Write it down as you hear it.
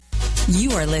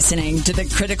You are listening to the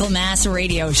Critical Mass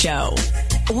Radio Show,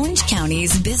 Orange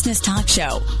County's business talk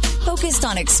show, focused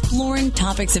on exploring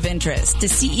topics of interest to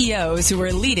CEOs who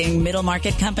are leading middle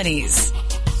market companies.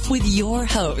 With your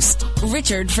host,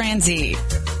 Richard Franzi.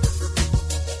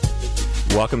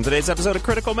 Welcome to today's episode of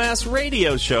Critical Mass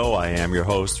Radio Show. I am your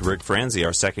host, Rick Franzi.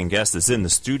 Our second guest is in the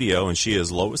studio, and she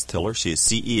is Lois Tiller. She is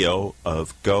CEO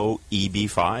of Go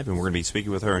EB5, and we're going to be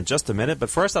speaking with her in just a minute. But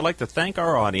first, I'd like to thank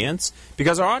our audience,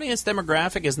 because our audience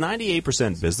demographic is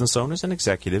 98% business owners and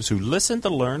executives who listen to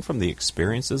learn from the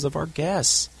experiences of our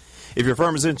guests. If your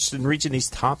firm is interested in reaching these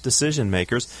top decision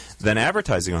makers, then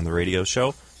advertising on the radio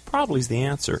show probably is the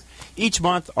answer. Each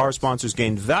month, our sponsors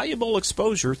gain valuable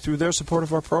exposure through their support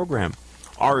of our program.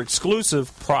 Our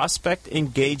exclusive Prospect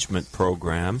Engagement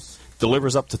Program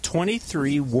delivers up to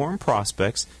 23 warm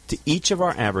prospects to each of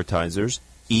our advertisers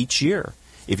each year.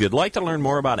 If you'd like to learn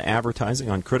more about advertising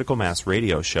on Critical Mass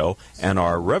Radio Show and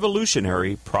our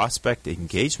revolutionary Prospect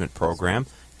Engagement Program,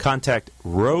 contact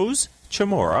Rose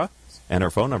Chamora, and her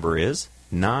phone number is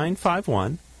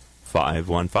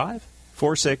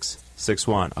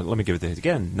 951-515-4661. Let me give it to you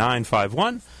again,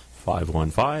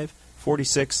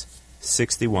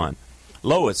 951-515-4661.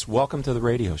 Lois, welcome to the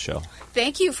radio show.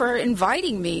 Thank you for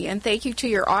inviting me, and thank you to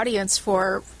your audience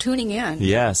for tuning in.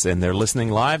 Yes, and they're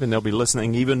listening live, and they'll be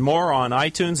listening even more on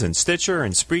iTunes and Stitcher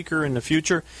and Spreaker in the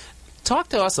future. Talk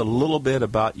to us a little bit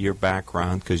about your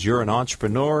background, because you're an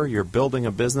entrepreneur, you're building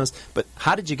a business, but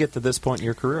how did you get to this point in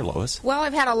your career, Lois? Well,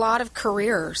 I've had a lot of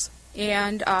careers,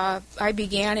 and I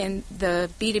began in the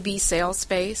B2B sales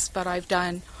space, but I've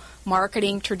done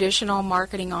marketing, traditional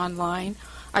marketing online.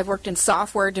 I've worked in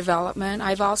software development.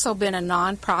 I've also been a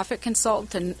nonprofit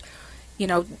consultant and,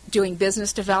 doing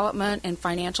business development and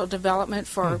financial development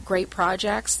for great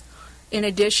projects. In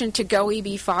addition to Go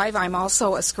EB5, I'm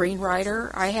also a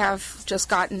screenwriter. I have just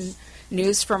gotten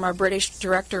news from a British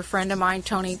director friend of mine,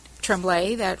 Tony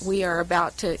Tremblay, that we are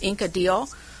about to ink a deal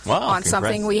on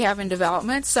something we have in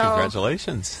development. So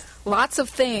congratulations. Lots of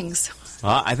things.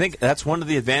 I think that's one of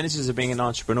the advantages of being an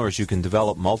entrepreneur is you can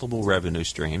develop multiple revenue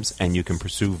streams and you can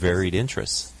pursue varied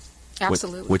interests.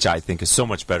 Absolutely. Which I think is so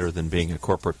much better than being a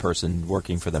corporate person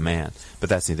working for the man. But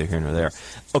that's neither here nor there.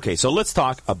 Okay, so let's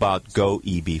talk about Go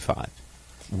EB5.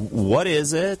 What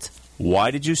is it?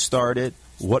 Why did you start it?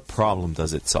 What problem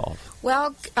does it solve?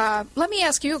 Well, let me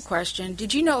ask you a question.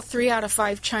 Did you know 3 out of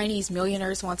 5 Chinese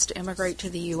millionaires wants to immigrate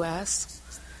to the U.S.?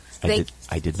 I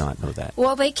did not know that.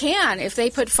 Well, they can if they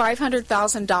put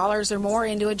 $500,000 or more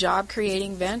into a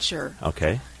job-creating venture.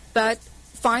 Okay. But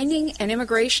finding an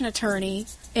immigration attorney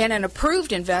and an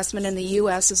approved investment in the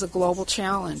U.S. is a global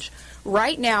challenge.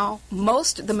 Right now,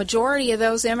 the majority of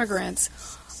those immigrants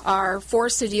are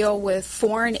forced to deal with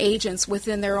foreign agents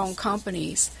within their own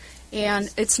companies.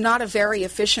 And it's not a very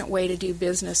efficient way to do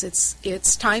business.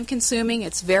 It's time-consuming.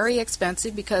 It's very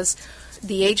expensive because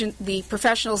the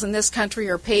professionals in this country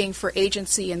are paying for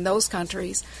agency in those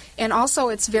countries. And also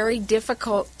it's very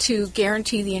difficult to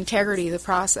guarantee the integrity of the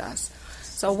process.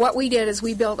 So what we did is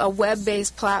we built a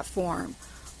web-based platform,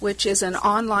 which is an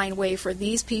online way for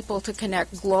these people to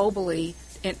connect globally.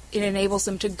 It enables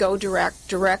them to go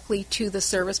directly to the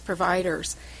service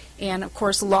providers. And, of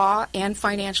course, law and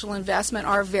financial investment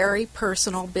are very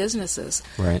personal businesses.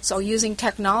 Right. So using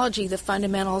technology, the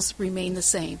fundamentals remain the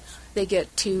same. They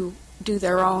get to do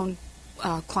their own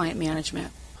client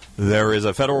management. There is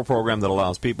a federal program that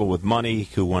allows people with money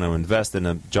who want to invest in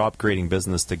a job-creating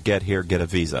business to get here, get a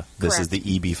visa. This is the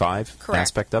EB5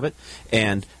 aspect of it.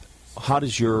 And how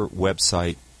does your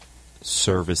website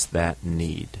service that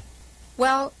need?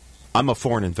 Well, I'm a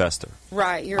foreign investor.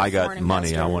 Right, you're I a foreign got money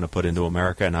investor. I want to put into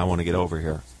America, and I want to get over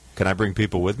here. Can I bring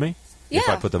people with me? Yeah. If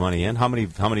I put the money in? How many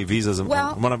visas? What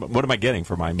am I getting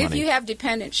for my money? If you have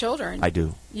dependent children, I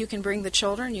do. You can bring the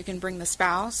children. You can bring the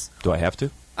spouse. Do I have to?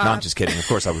 No, I'm just kidding. Of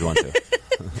course I would want to.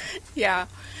 Yeah.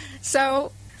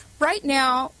 So right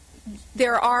now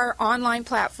there are online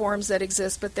platforms that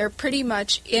exist, but they're pretty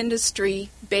much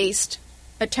industry-based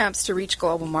attempts to reach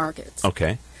global markets.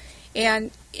 Okay.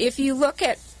 And if you look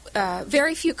at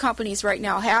very few companies right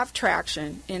now have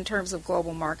traction in terms of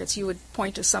global markets. You would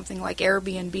point to something like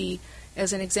Airbnb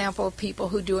as an example of people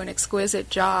who do an exquisite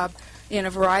job in a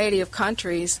variety of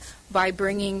countries by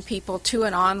bringing people to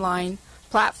an online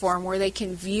platform where they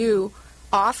can view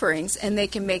offerings and they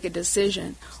can make a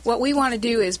decision. What we want to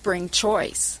do is bring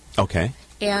choice. Okay.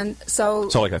 And so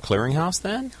like a clearinghouse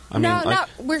then?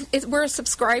 We're a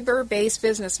subscriber-based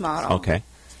business model. Okay.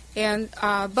 And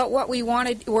but what we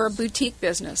wanted, we're a boutique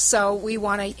business, so we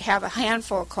want to have a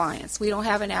handful of clients. We don't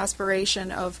have an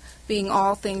aspiration of being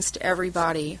all things to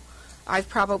everybody. I've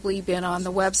probably been on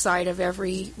the website of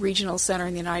every regional center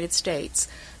in the United States.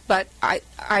 But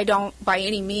I don't by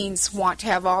any means want to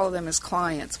have all of them as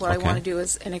clients. What I want to do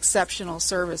is an exceptional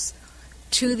service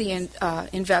to the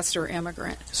investor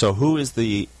immigrant. So who is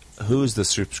the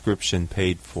subscription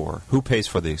paid for? Who pays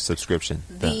for the subscription?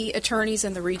 The attorneys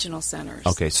in the regional centers.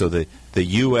 Okay, so the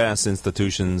U.S.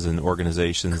 institutions and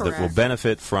organizations that will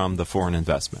benefit from the foreign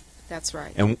investment. That's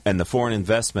right. And the foreign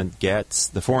investor gets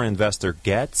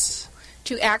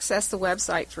to access the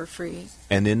website for free.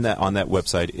 And on that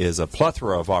website is a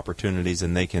plethora of opportunities,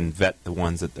 and they can vet the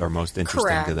ones that are most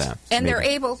interesting to them. And they're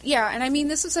able, and I mean,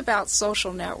 this is about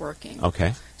social networking.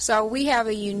 Okay. So we have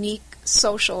a unique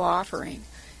social offering.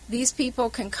 These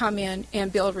people can come in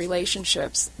and build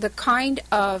relationships.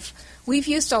 We've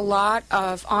used a lot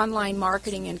of online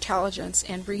marketing intelligence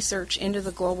and research into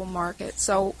the global market.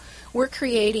 So we're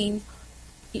creating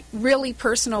really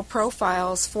personal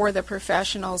profiles for the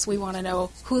professionals. We want to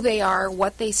know who they are,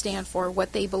 what they stand for,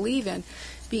 what they believe in,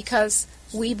 because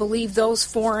we believe those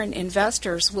foreign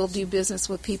investors will do business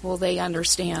with people they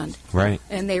understand, right,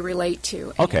 and they relate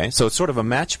to. Okay, so it's sort of a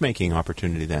matchmaking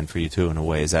opportunity then for you too, in a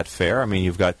way. Is that fair? I mean,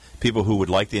 you've got people who would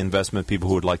like the investment, people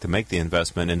who would like to make the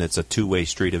investment, and it's a two-way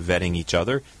street of vetting each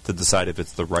other to decide if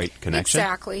it's the right connection?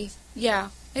 Exactly. Yeah,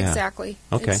 exactly.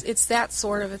 Okay. It's that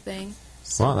sort of a thing.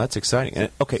 So. Wow, that's exciting.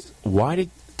 Okay,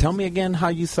 tell me again how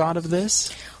you thought of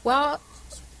this? Well,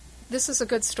 this is a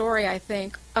good story, I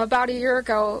think. About a year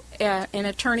ago, an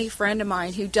attorney friend of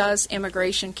mine who does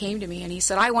immigration came to me, and he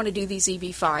said, I want to do these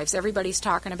EB-5s. Everybody's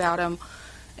talking about them,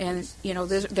 and,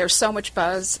 there's so much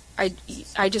buzz. I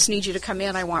just need you to come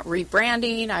in. I want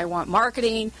rebranding. I want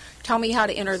marketing. Tell me how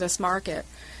to enter this market.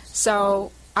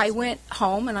 So I went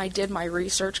home and I did my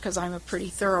research, because I'm a pretty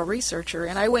thorough researcher,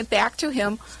 and I went back to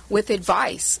him with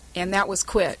advice, and that was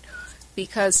quit,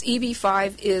 because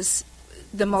EB-5 is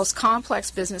the most complex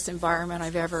business environment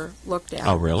I've ever looked at.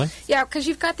 Oh, really? Yeah, because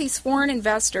you've got these foreign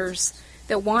investors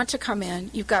that want to come in.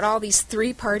 You've got all these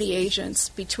three-party agents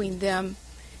between them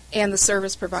and the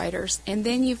service providers, and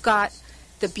then you've got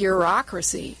the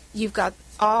bureaucracy. You've got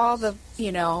all the,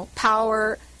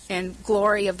 power and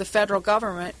glory of the federal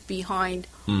government behind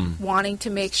wanting to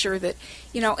make sure that,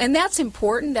 and that's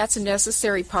important. That's a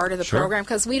necessary part of the program,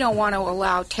 because we don't want to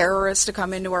allow terrorists to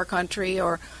come into our country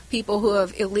or people who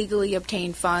have illegally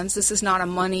obtained funds. This is not a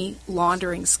money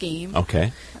laundering scheme.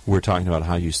 Okay. We're talking about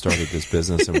how you started this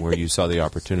business and where you saw the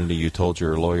opportunity. You told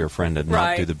your lawyer friend to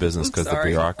not do the business because the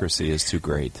bureaucracy is too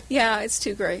great. Yeah, it's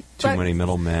too great. Too many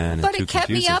middlemen and but too it kept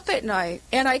confusing. me up at night,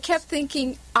 and I kept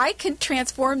thinking, I can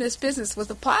transform this business with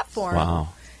a platform. Wow.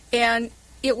 And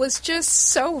it was just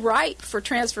so ripe for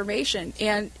transformation,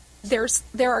 and there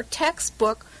are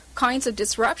textbook kinds of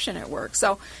disruption at work.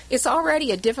 So it's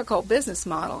already a difficult business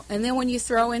model. And then when you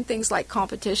throw in things like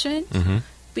competition,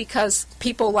 because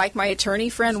people like my attorney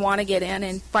friend want to get in,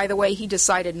 and by the way, he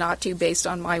decided not to based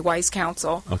on my wise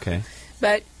counsel. Okay.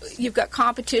 But you've got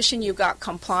competition, you've got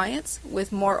compliance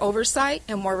with more oversight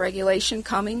and more regulation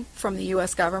coming from the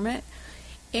U.S. government.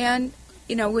 And,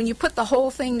 when you put the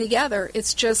whole thing together,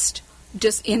 it's just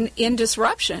in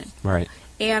disruption. Right.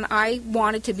 And I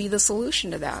wanted to be the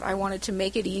solution to that. I wanted to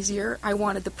make it easier. I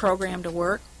wanted the program to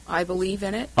work. I believe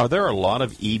in it. Are there a lot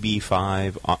of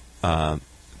EB-5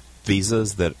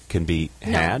 visas that can be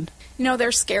had? No,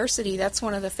 there's scarcity. That's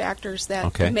one of the factors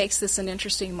that makes this an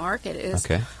interesting market, is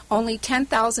only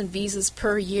 10,000 visas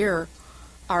per year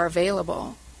are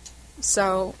available.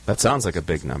 So that sounds like a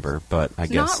big number, but I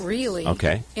guess not really.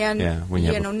 Okay. And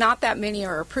not that many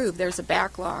are approved. There's a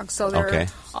backlog. So there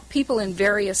are people in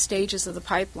various stages of the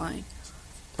pipeline.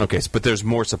 Okay, but there's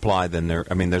more supply than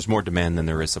there's more demand than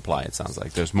there is supply, it sounds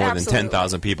like. There's more than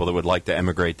 10,000 people that would like to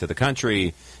emigrate to the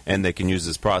country, and they can use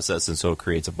this process, and so it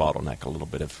creates a bottleneck, a little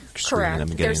bit of screening them and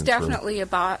getting There's them through. Definitely a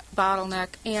bottleneck,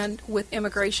 and with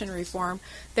immigration reform,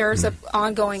 there's an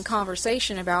ongoing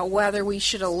conversation about whether we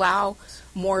should allow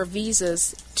more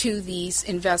visas to these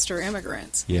investor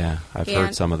immigrants. Yeah, I've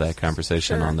heard some of that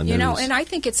conversation on the news. And I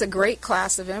think it's a great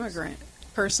class of immigrant.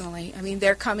 Personally, I mean,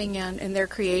 they're coming in and they're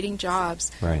creating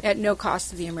jobs at no cost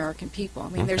to the American people. I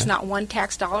mean, there's not one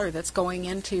tax dollar that's going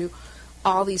into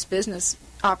all these business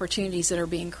opportunities that are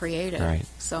being created. Right.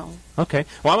 So. Okay.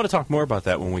 Well, I want to talk more about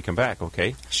that when we come back.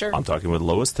 Okay. Sure. I'm talking with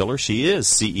Lois Tiller. She is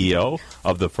CEO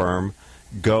of the firm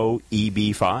Go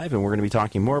EB-5, and we're going to be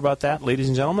talking more about that, ladies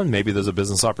and gentlemen. Maybe there's a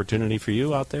business opportunity for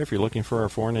you out there if you're looking for a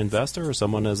foreign investor or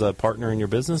someone as a partner in your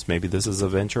business. Maybe this is a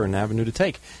venture, an avenue to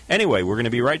take. Anyway, we're going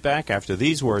to be right back after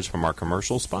these words from our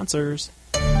commercial sponsors.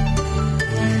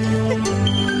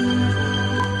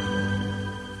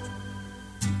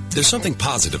 There's something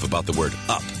positive about the word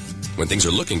up. When things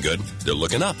are looking good, they're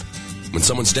looking up. When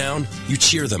someone's down, you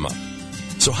cheer them up.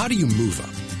 So how do you move up?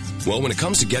 Well, when it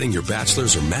comes to getting your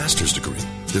bachelor's or master's degree,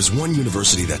 there's one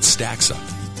university that stacks up.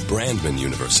 Brandman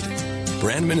University.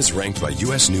 Brandman is ranked by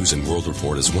U.S. News & World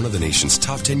Report as one of the nation's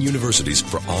top 10 universities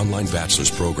for online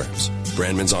bachelor's programs.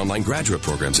 Brandman's online graduate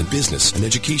programs in business and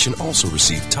education also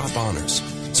receive top honors.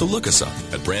 So look us up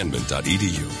at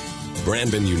brandman.edu.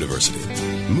 Brandman University.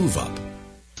 Move up.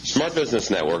 Smart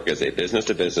Business Network is a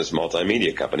business-to-business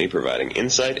multimedia company providing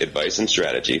insight, advice, and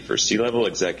strategy for C-level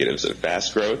executives of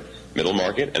fast-growth,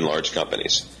 middle-market, and large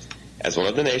companies. As one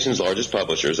of the nation's largest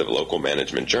publishers of local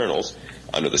management journals,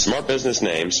 under the Smart Business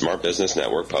name, Smart Business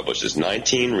Network publishes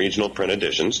 19 regional print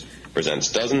editions,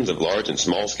 presents dozens of large and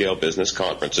small-scale business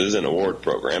conferences and award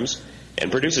programs, and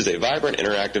produces a vibrant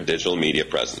interactive digital media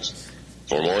presence.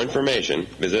 For more information,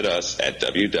 visit us at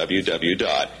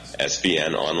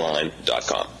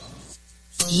www.sbnonline.com.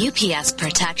 UPS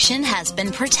Protection has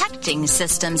been protecting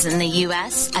systems in the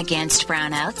U.S. against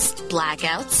brownouts,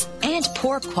 blackouts, and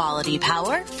poor quality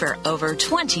power for over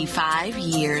 25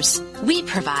 years. We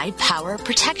provide power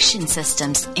protection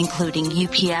systems, including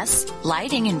UPS,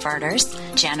 lighting inverters,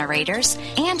 generators,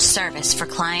 and service for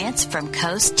clients from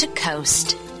coast to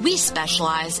coast. We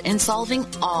specialize in solving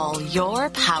all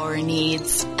your power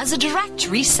needs. As a direct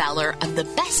reseller of the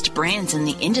best brands in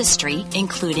the industry,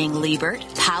 including Liebert,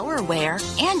 PowerWare,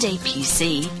 and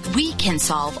APC, we can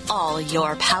solve all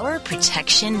your power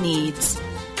protection needs.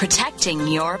 Protecting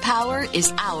your power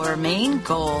is our main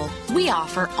goal. We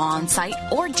offer on-site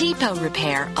or depot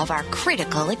repair of our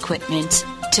critical equipment.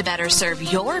 To better serve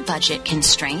your budget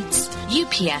constraints,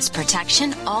 UPS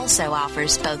Protection also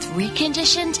offers both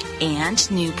reconditioned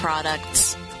and new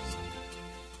products.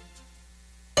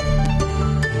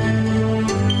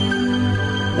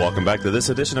 Welcome back to this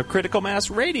edition of Critical Mass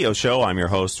Radio Show. I'm your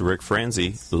host, Rick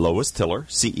Franzi. Lois Tiller,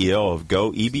 CEO of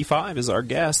Go EB5, is our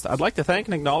guest. I'd like to thank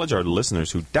and acknowledge our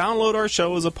listeners who download our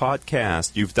show as a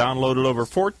podcast. You've downloaded over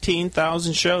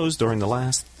 14,000 shows during the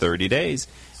last 30 days.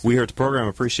 We here at the program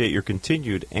appreciate your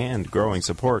continued and growing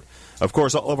support. Of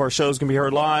course, all of our shows can be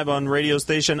heard live on radio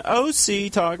station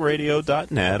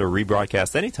octalkradio.net or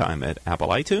rebroadcast anytime at Apple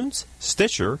iTunes,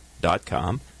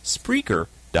 Stitcher.com,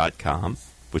 Spreaker.com,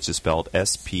 which is spelled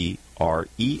Spreaker,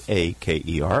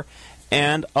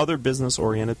 and other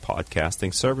business-oriented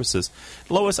podcasting services.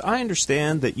 Lois, I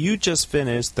understand that you just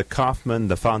finished the Kauffman,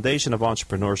 the Foundation of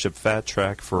Entrepreneurship Fat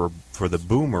Track for the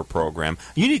Boomer program.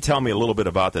 You need to tell me a little bit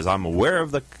about this. I'm aware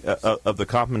of the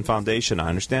Kauffman Foundation. I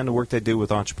understand the work they do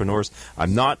with entrepreneurs.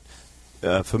 I'm not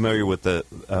familiar with the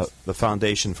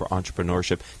Foundation for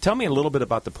Entrepreneurship. Tell me a little bit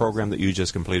about the program that you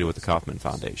just completed with the Kauffman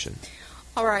Foundation.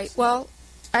 All right. Well,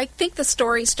 I think the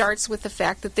story starts with the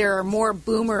fact that there are more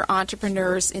boomer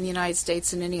entrepreneurs in the United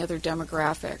States than any other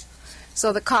demographic.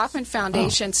 So the Kauffman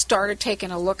Foundation started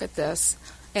taking a look at this,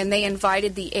 and they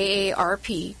invited the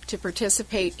AARP to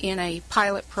participate in a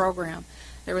pilot program.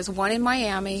 There was one in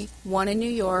Miami, one in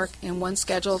New York, and one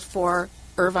scheduled for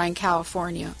Irvine,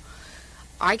 California.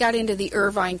 I got into the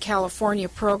Irvine, California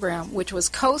program, which was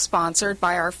co-sponsored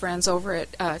by our friends over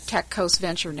at Tech Coast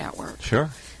Venture Network.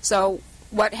 Sure. So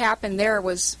what happened there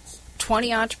was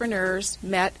 20 entrepreneurs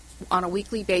met on a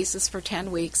weekly basis for 10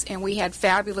 weeks, and we had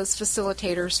fabulous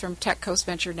facilitators from Tech Coast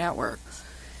Venture Network.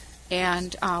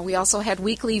 And we also had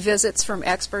weekly visits from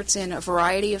experts in a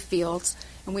variety of fields,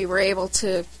 and we were able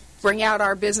to bring out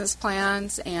our business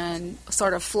plans and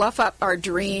sort of fluff up our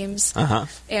dreams.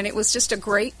 And it was just a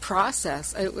great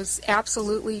process. It was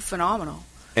absolutely phenomenal.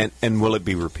 And will it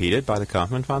be repeated by the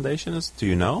Kauffman Foundation? Do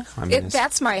you know? I mean,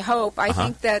 that's my hope. I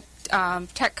think that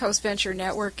Tech Coast Venture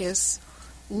Network is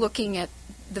looking at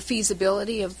the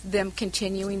feasibility of them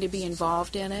continuing to be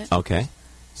involved in it. Okay.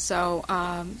 So,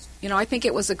 I think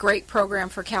it was a great program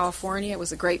for California. It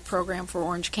was a great program for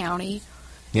Orange County.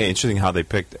 Yeah, interesting how they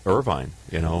picked Irvine,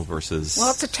 versus...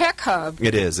 Well, it's a tech hub.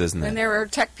 It is, isn't it? And there were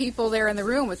tech people there in the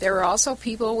room, but there were also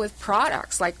people with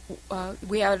products. Like,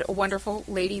 we had a wonderful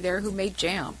lady there who made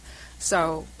jam.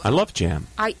 So I love jam.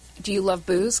 Do you love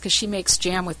booze? Because she makes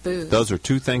jam with booze. Those are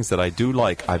two things that I do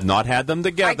like. I've not had them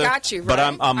together. I got you, right? But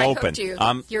I'm open.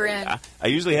 You're in. I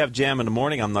usually have jam in the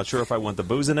morning. I'm not sure if I want the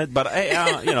booze in it, but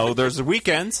there's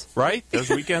weekends, right?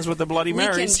 There's weekends with the Bloody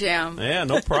Marys. Weekend jam. Yeah,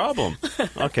 no problem.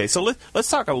 Okay, so let's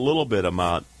talk a little bit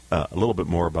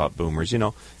more about boomers.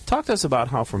 Talk to us about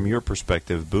how, from your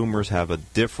perspective, boomers have a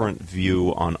different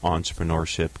view on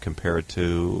entrepreneurship compared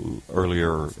to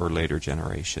earlier or later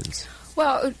generations.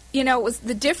 Well,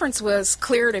 the difference was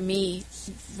clear to me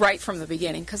right from the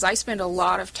beginning, because I spent a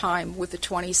lot of time with the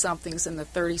 20-somethings and the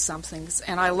 30-somethings,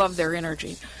 and I love their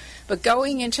energy. But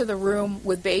going into the room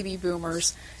with baby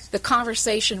boomers, the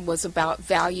conversation was about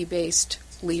value-based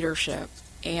leadership.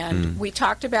 And we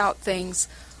talked about things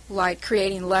like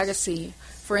creating legacy.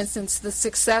 For instance, the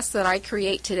success that I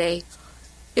create today,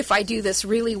 if I do this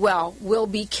really well, will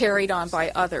be carried on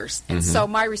by others. And so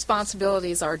my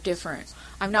responsibilities are different.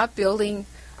 I'm not building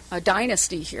a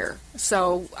dynasty here.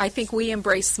 So I think we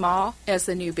embrace small as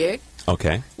the new big.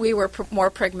 Okay. We were more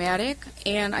pragmatic,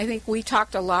 and I think we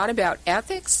talked a lot about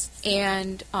ethics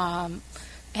and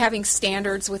having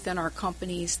standards within our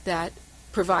companies that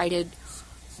provided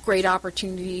great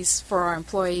opportunities for our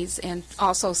employees and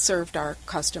also served our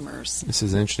customers. This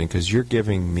is interesting because you're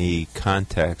giving me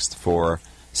context for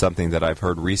something that I've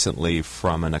heard recently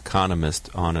from an economist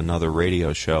on another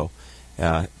radio show.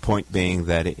 Point being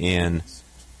that in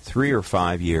 3 or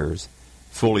 5 years,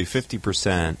 fully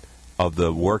 50% of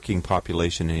the working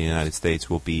population in the United States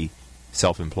will be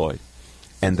self-employed.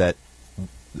 And that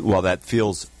while that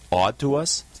feels odd to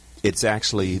us, it's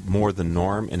actually more the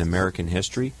norm in American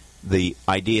history. The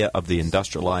idea of the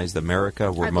industrialized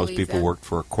America, where most people worked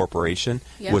for a corporation,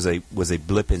 was a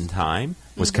blip in time.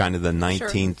 Was kind of the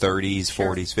 1930s,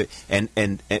 40s,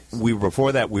 and we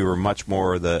before that we were much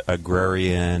more the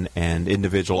agrarian and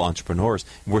individual entrepreneurs.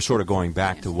 We're sort of going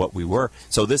back to what we were.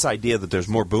 So this idea that there's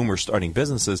more boomers starting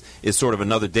businesses is sort of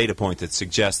another data point that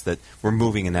suggests that we're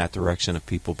moving in that direction of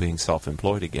people being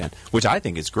self-employed again, which I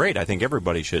think is great. I think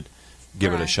everybody should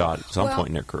give it a shot at some point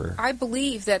in their career. I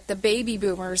believe that the baby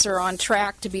boomers are on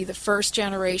track to be the first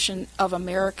generation of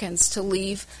Americans to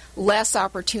leave less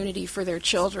opportunity for their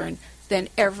children than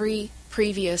every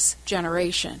previous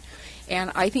generation.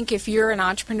 And I think if you're an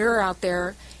entrepreneur out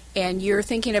there and you're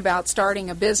thinking about starting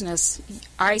a business,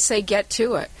 I say get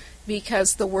to it,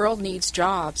 because the world needs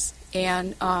jobs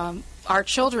and our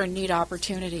children need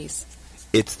opportunities.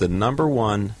 It's the number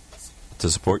one. To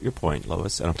support your point,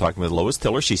 Lois, and I'm talking with Lois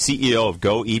Tiller. She's CEO of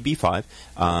Go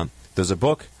EB5. There's a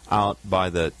book out by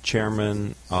the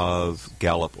chairman of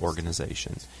Gallup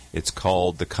organization. It's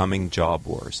called The Coming Job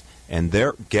Wars. And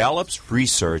Gallup's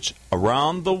research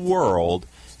around the world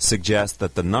suggests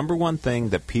that the number one thing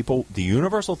that the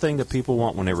universal thing that people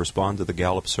want when they respond to the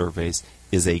Gallup surveys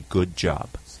is a good job.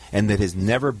 And that has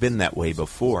never been that way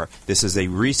before. This is a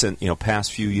recent,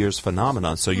 past few years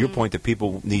phenomenon. So your point that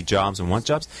people need jobs and want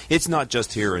jobs, it's not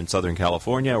just here in Southern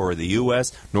California or the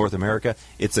U.S., North America.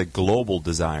 It's a global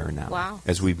desire now. Wow.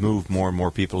 As we've moved more and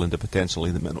more people into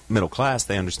potentially the middle class,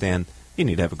 they understand you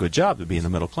need to have a good job to be in the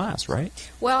middle class, right?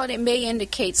 Well, and it may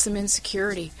indicate some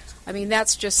insecurity. I mean,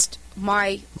 that's just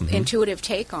my intuitive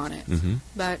take on it.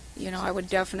 But, I would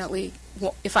definitely,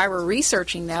 if I were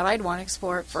researching that, I'd want to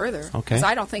explore it further. Okay. Because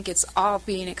I don't think it's all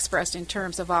being expressed in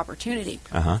terms of opportunity.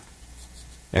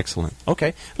 Excellent.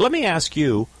 Okay. Let me ask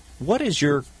you, what is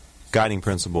your guiding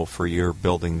principle for your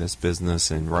building this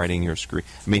business and writing your script?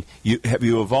 I mean, have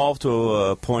you evolved to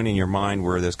a point in your mind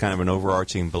where there's kind of an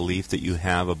overarching belief that you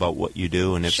have about what you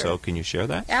do, and if so, can you share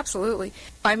that? Absolutely.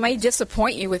 I may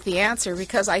disappoint you with the answer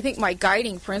because I think my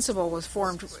guiding principle was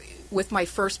formed with my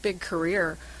first big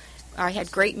career. I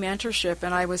had great mentorship,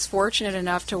 and I was fortunate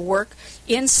enough to work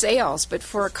in sales, but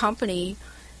for a company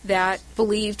that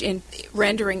believed in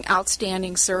rendering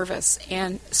outstanding service.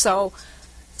 And so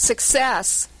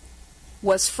success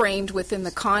was framed within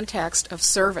the context of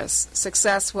service.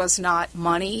 Success was not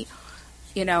money,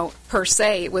 per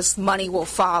se. It was money will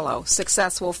follow.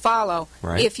 Success will follow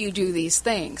if you do these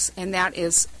things. And that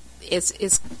is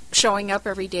showing up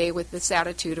every day with this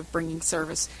attitude of bringing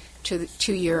service to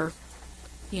your,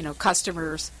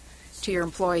 customers, to your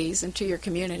employees, and to your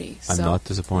community. I'm not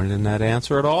disappointed in that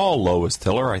answer at all, Lois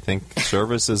Tiller. I think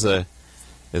service is a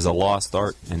lost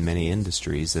art in many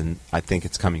industries, and I think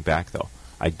it's coming back, though.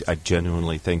 I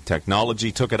genuinely think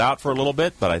technology took it out for a little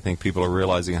bit, but I think people are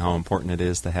realizing how important it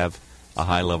is to have a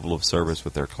high level of service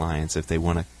with their clients if they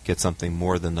want to get something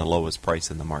more than the lowest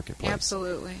price in the marketplace.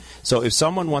 Absolutely. So if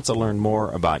someone wants to learn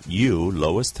more about you,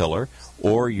 Lois Tiller,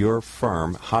 or your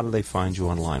firm, how do they find you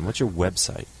online? What's your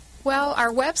website? Well, our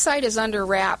website is under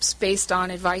wraps based on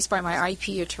advice by my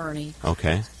IP attorney.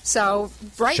 Okay. So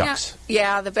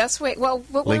now, the best way. Well,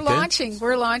 we're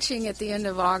launching at the end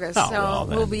of August,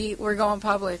 we're going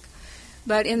public.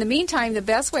 But in the meantime, the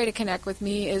best way to connect with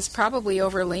me is probably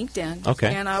over LinkedIn.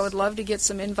 Okay. And I would love to get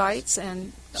some invites.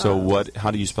 And so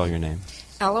how do you spell your name?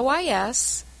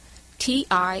 LOIS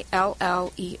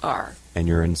Tiller. And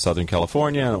you're in Southern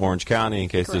California, in Orange County, in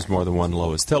case Correct. there's more than one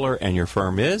Lois Tiller. And your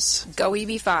firm is? Go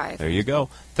EB5. There you go.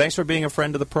 Thanks for being a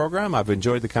friend of the program. I've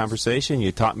enjoyed the conversation.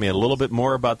 You taught me a little bit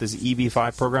more about this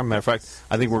EB5 program. Matter of fact,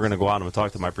 I think we're going to go out and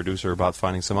talk to my producer about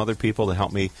finding some other people to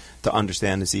help me to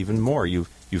understand this even more. You've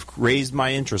raised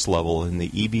my interest level in the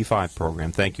EB5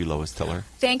 program. Thank you, Lois Tiller.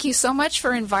 Thank you so much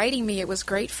for inviting me. It was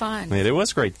great fun. It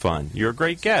was great fun. You're a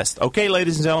great guest. Okay,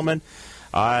 ladies and gentlemen,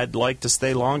 I'd like to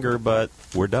stay longer, but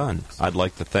we're done. I'd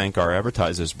like to thank our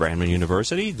advertisers, Brandman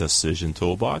University, Decision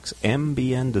Toolbox,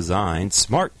 MBN Design,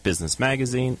 Smart Business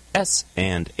Magazine,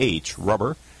 S&H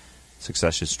Rubber,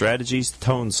 Succession Strategies,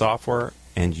 Tone Software,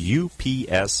 and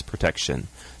UPS Protection.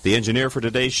 The engineer for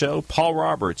today's show, Paul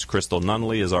Roberts. Crystal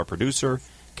Nunley is our producer.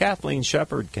 Kathleen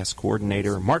Shepard, guest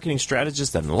coordinator, marketing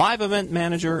strategist, and live event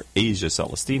manager, Asia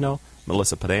Celestino.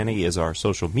 Melissa Padani is our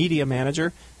social media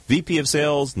manager. VP of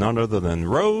Sales, none other than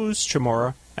Rose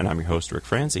Chamora, and I'm your host, Rick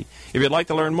Franzi. If you'd like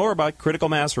to learn more about Critical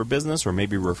Mass for Business or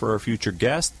maybe refer a future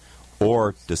guest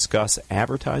or discuss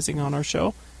advertising on our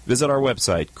show, visit our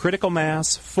website,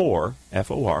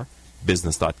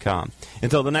 criticalmass4business.com.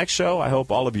 Until the next show, I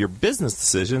hope all of your business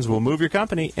decisions will move your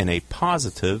company in a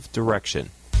positive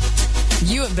direction.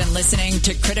 You have been listening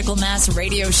to Critical Mass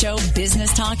Radio Show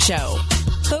Business Talk Show,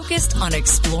 focused on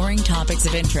exploring topics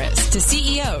of interest to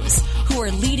CEOs who are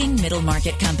leading middle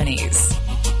market companies.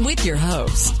 With your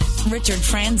host, Richard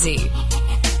Franzi.